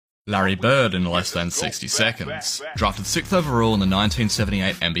Larry Bird in less than 60 seconds. Drafted 6th overall in the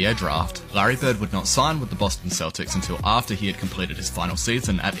 1978 NBA draft, Larry Bird would not sign with the Boston Celtics until after he had completed his final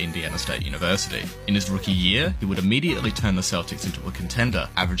season at Indiana State University. In his rookie year, he would immediately turn the Celtics into a contender,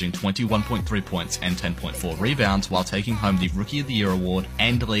 averaging 21.3 points and 10.4 rebounds while taking home the Rookie of the Year award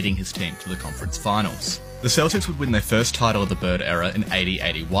and leading his team to the conference finals. The Celtics would win their first title of the Bird era in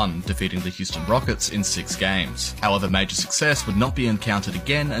 80-81, defeating the Houston Rockets in 6 games. However, major success would not be encountered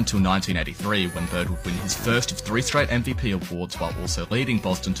again until 1983, when Bird would win his first of 3 straight MVP awards while also leading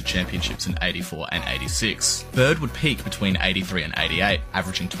Boston to championships in 84 and 86. Bird would peak between 83 and 88,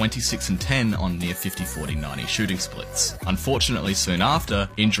 averaging 26 and 10 on near 50-40-90 shooting splits. Unfortunately, soon after,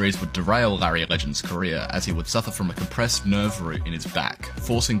 injuries would derail Larry Legend's career as he would suffer from a compressed nerve root in his back,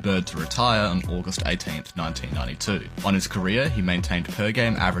 forcing Bird to retire on August 18th, 1992. On his career, he maintained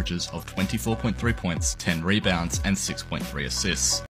per-game averages of 24.3 points, 10 rebounds, and 6.3 assists.